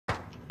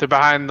They're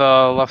behind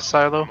the left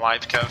silo.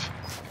 Live, Kev.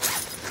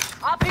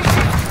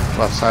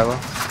 Left silo.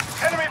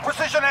 Enemy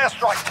precision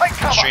airstrike. Take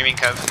cover. Streaming,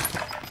 Kev.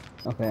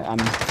 Okay, I'm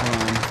hold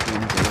on.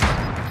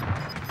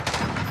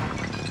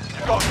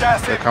 You've got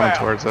gas They're inbound. coming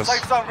towards us.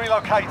 Safe zone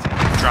relocated.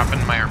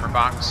 Dropping my armor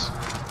box.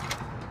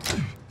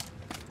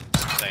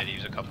 I had to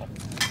use a couple.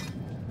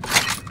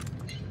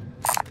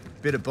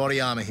 Bit of body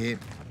armor here.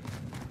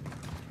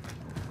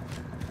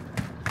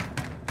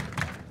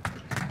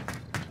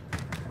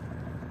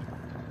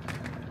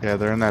 Yeah,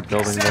 they're in that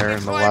building there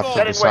in the left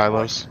of the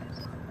silos.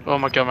 Oh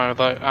my god,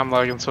 I'm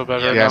lagging so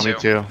bad right Yeah, now. me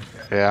too.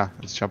 Yeah,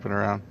 it's jumping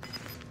around.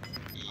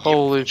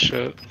 Holy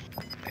shit.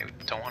 They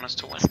don't want us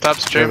to win. Stop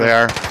There streaming. they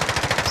are.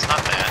 It's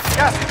not bad.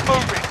 Gas is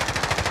moving.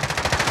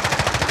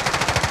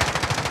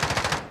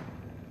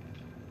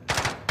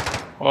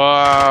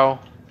 Wow.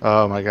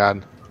 Oh my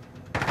god.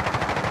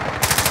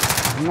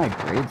 My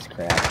grades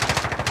crashed.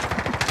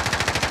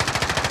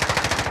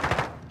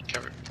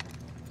 Kev,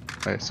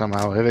 I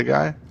somehow hit a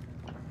guy.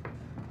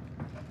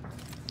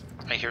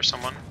 I hear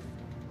someone.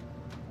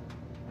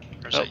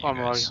 Or is Oh, that you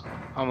guys?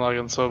 I'm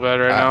lagging so bad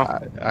right now.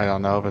 I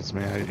don't know if it's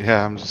me.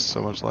 Yeah, I'm just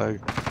so much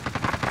lag.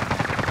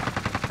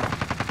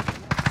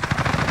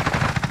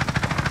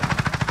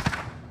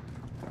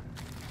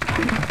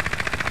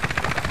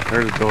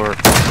 There's a door.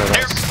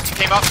 Here!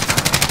 Came up!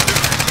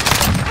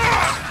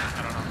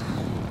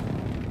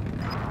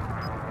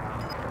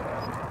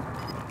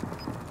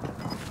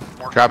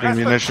 Dropping Less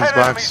than munitions 10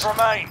 box. enemies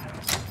remain.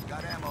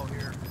 Got ammo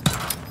here.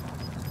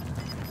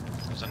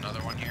 There's another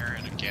one here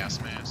and a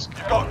gas mask.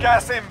 You've got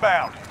gas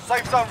inbound.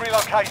 Safe zone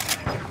relocated.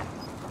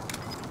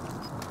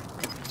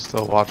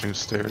 Still watching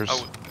stairs.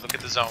 Oh, look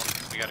at the zone.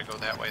 We gotta go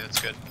that way. That's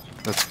good.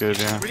 That's good,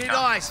 yeah. We need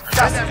eyes.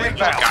 Gas is There's a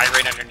inbound. guy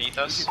right underneath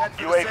us.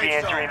 UAV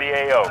entering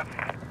the AO.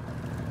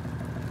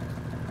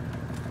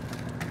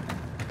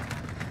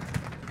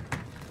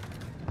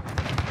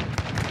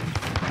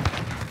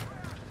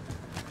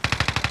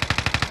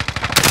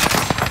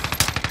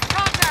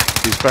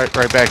 He's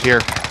right back here.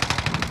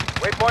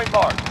 Waypoint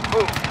mark.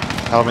 Move.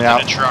 Help me In a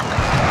out. truck.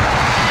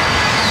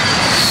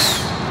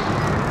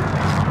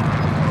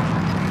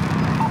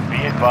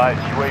 Be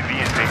advised, UAV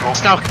is being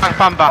It's now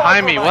from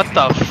behind me. What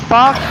the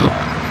fuck?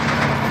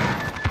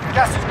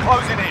 Gas is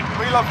closing in.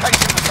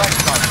 Relocating the safe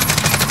zone.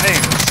 Hey,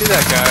 see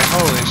that guy?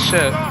 Holy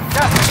shit.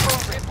 Gas is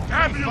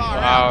moving.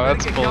 Wow,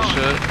 that's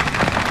bullshit.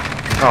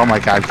 Oh my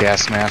god,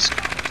 gas mask.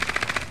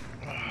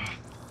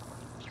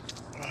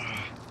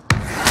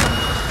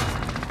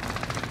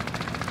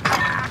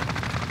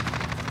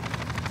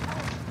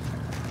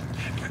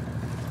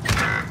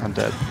 I'm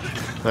dead.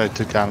 I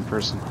took down a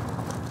person.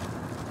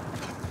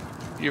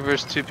 You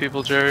versus two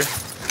people, Jerry.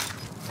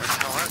 Where the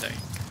hell are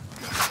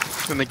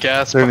they? In the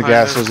gas. They're in the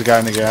behind gas. us. There's a guy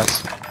in the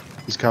gas.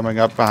 He's coming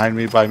up behind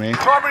me by me.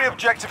 Primary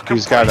objective complete.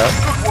 He's got up.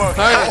 Good work.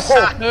 Nice.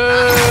 I did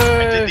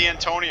Hey. the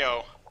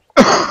Antonio.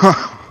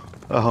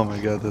 Oh my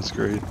god, that's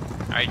great.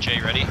 Alright,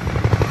 Jay, ready?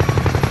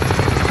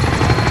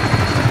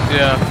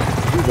 Yeah.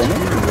 You winning?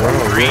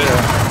 Oh, Three,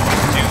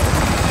 yeah. 2,